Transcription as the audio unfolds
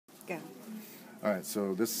All right,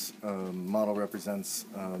 so this model represents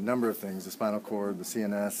a number of things: the spinal cord, the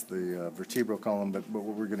CNS, the vertebral column. But what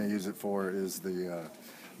we're going to use it for is the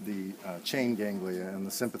chain ganglia and the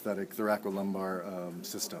sympathetic thoracolumbar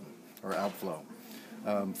system, or outflow.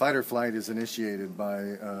 Fight or flight is initiated by,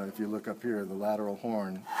 if you look up here, the lateral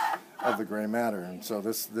horn of the gray matter. And so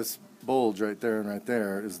this bulge right there and right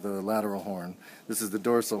there is the lateral horn. This is the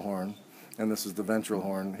dorsal horn, and this is the ventral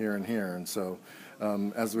horn here and here. And so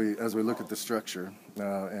as we look at the structure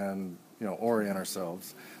and orient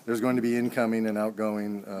ourselves, there's going to be incoming and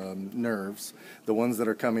outgoing nerves. The ones that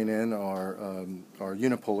are coming in are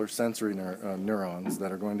unipolar sensory neurons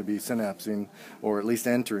that are going to be synapsing, or at least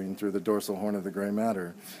entering, through the dorsal horn of the gray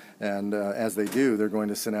matter. And as they do, they're going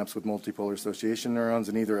to synapse with multipolar association neurons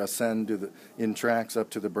and either ascend in tracks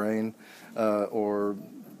up to the brain or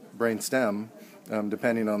brain stem,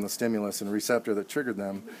 depending on the stimulus and receptor that triggered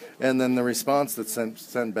them. And then the response that's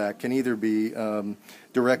sent back can either be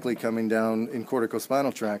directly coming down in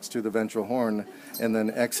corticospinal tracts to the ventral horn and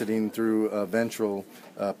then exiting through ventral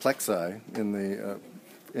plexi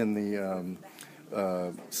in the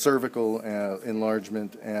cervical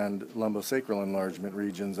enlargement and lumbosacral enlargement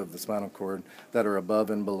regions of the spinal cord that are above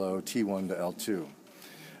and below T1 to L2.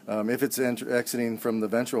 If it's exiting from the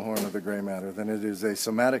ventral horn of the gray matter, then it is a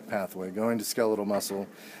somatic pathway going to skeletal muscle,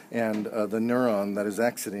 and the neuron that is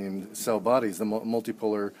exiting cell bodies, the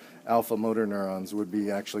multipolar alpha motor neurons, would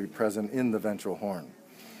be actually present in the ventral horn.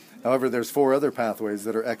 However, there's 4 other pathways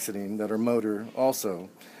that are exiting that are motor also,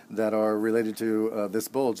 that are related to this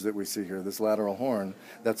bulge that we see here, this lateral horn,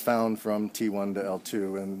 that's found from T1 to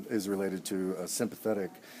L2 and is related to a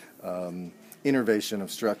sympathetic innervation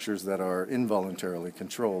of structures that are involuntarily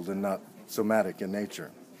controlled and not somatic in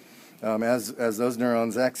nature. As those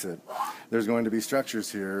neurons exit, there's going to be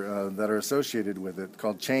structures here that are associated with it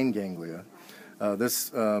called chain ganglia.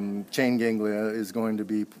 This chain ganglia is going to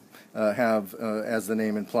be have, as the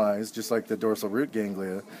name implies, just like the dorsal root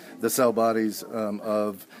ganglia, the cell bodies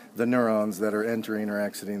of the neurons that are entering or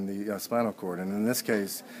exiting the spinal cord. And in this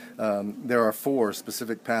case, there are 4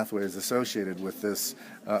 specific pathways associated with this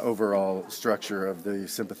overall structure of the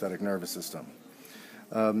sympathetic nervous system.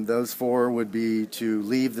 Those 4 would be to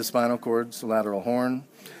leave the spinal cord's lateral horn,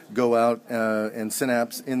 go out and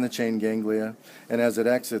synapse in the chain ganglia, and as it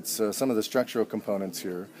exits, some of the structural components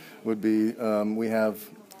here would be,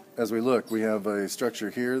 as we look, we have a structure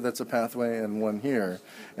here that's a pathway and one here,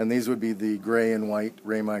 and these would be the gray and white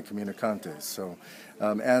rami communicantes. So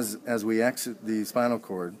as we exit the spinal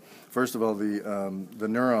cord, first of all, the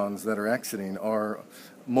neurons that are exiting are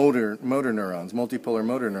motor neurons, multipolar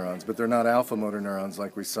motor neurons, but they're not alpha motor neurons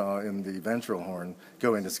like we saw in the ventral horn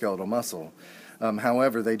going to skeletal muscle.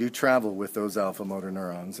 However, they do travel with those alpha motor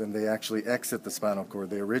neurons, and they actually exit the spinal cord.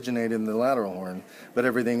 They originate in the lateral horn, but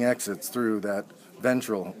everything exits through that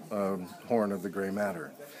ventral horn of the gray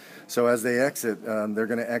matter. So as they exit, they're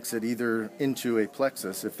going to exit either into a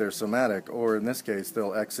plexus if they're somatic, or in this case,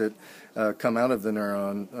 they'll exit, come out of the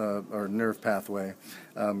neuron or nerve pathway,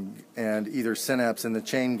 and either synapse in the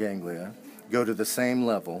chain ganglia, go to the same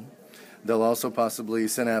level. They'll also possibly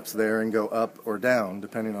synapse there and go up or down,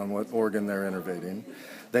 depending on what organ they're innervating.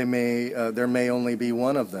 There may only be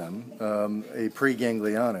one of them, a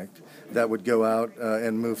preganglionic, that would go out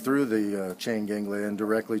and move through the chain ganglia and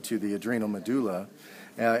directly to the adrenal medulla.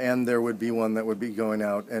 And there would be one that would be going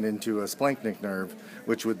out and into a splanchnic nerve,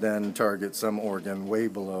 which would then target some organ way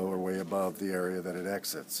below or way above the area that it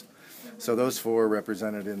exits. So those 4 are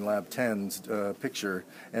represented in Lab 10's picture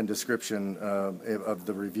and description of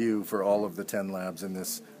the review for all of the 10 labs in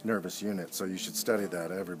this nervous unit. So you should study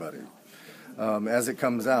that, everybody. As it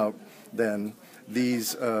comes out, then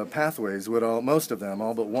these pathways would most of them,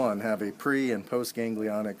 all but one, have a pre- and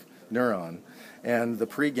post-ganglionic neuron. And the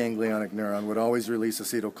preganglionic neuron would always release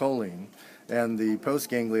acetylcholine, and the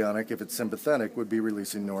postganglionic, if it's sympathetic, would be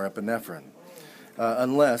releasing norepinephrine.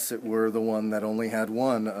 Unless it were the one that only had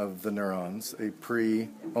one of the neurons, a pre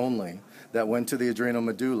only, that went to the adrenal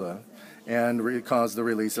medulla and caused the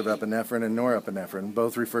release of epinephrine and norepinephrine,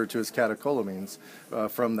 both referred to as catecholamines,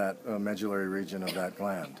 from that medullary region of that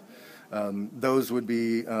gland. Those would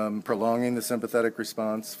be prolonging the sympathetic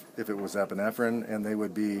response if it was epinephrine, and they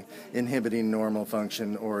would be inhibiting normal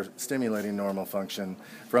function or stimulating normal function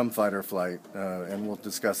from fight or flight, and we'll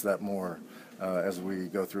discuss that more as we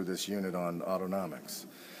go through this unit on autonomics.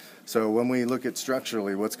 So when we look at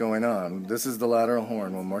structurally what's going on, this is the lateral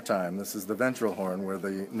horn one more time. This is the ventral horn where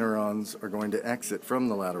the neurons are going to exit from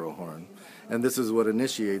the lateral horn. And this is what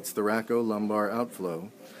initiates thoracolumbar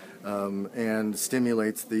outflow and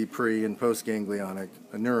stimulates the pre- and post-ganglionic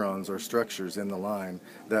neurons or structures in the line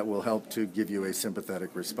that will help to give you a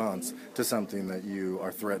sympathetic response to something that you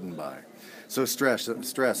are threatened by. So stress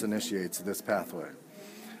initiates this pathway.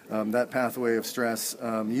 That pathway of stress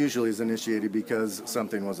usually is initiated because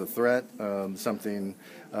something was a threat, something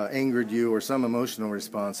angered you, or some emotional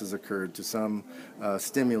response has occurred to some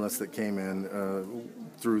stimulus that came in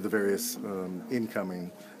through the various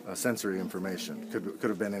incoming sensory information. Could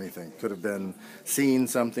have been anything. Could have been seeing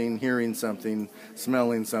something, hearing something,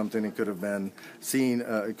 smelling something. It could have been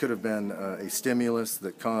it could have been a stimulus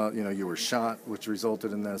that caused, you were shot, which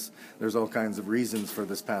resulted in this. There's all kinds of reasons for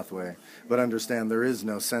this pathway, but understand there is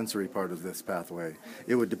no sensory part of this pathway.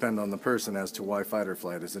 It would depend on the person as to why fight or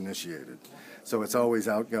flight is initiated. So it's always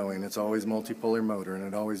outgoing, it's always multipolar motor, and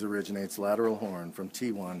it always originates lateral horn from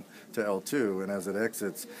T1 to L2, and as it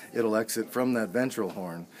exits, it'll exit from that ventral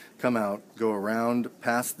horn, come out, go around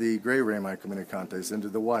past the gray ray microminicontes into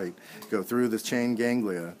the white, go through the chain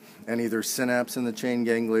ganglia, and either synapse in the chain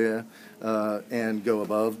ganglia and go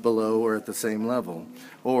above, below, or at the same level,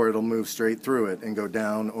 or it'll move straight through it and go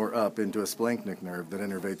down or up into a splanchnic nerve that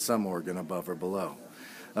innervates some organ above or below.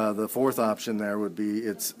 The fourth option there would be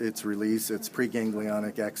its release, its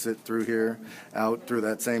preganglionic exit through here, out through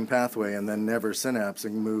that same pathway, and then never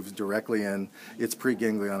synapsing, moves directly in. Its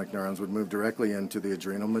preganglionic neurons would move directly into the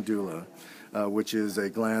adrenal medulla, which is a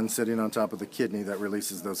gland sitting on top of the kidney that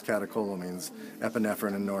releases those catecholamines,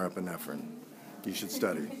 epinephrine and norepinephrine. You should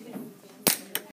study.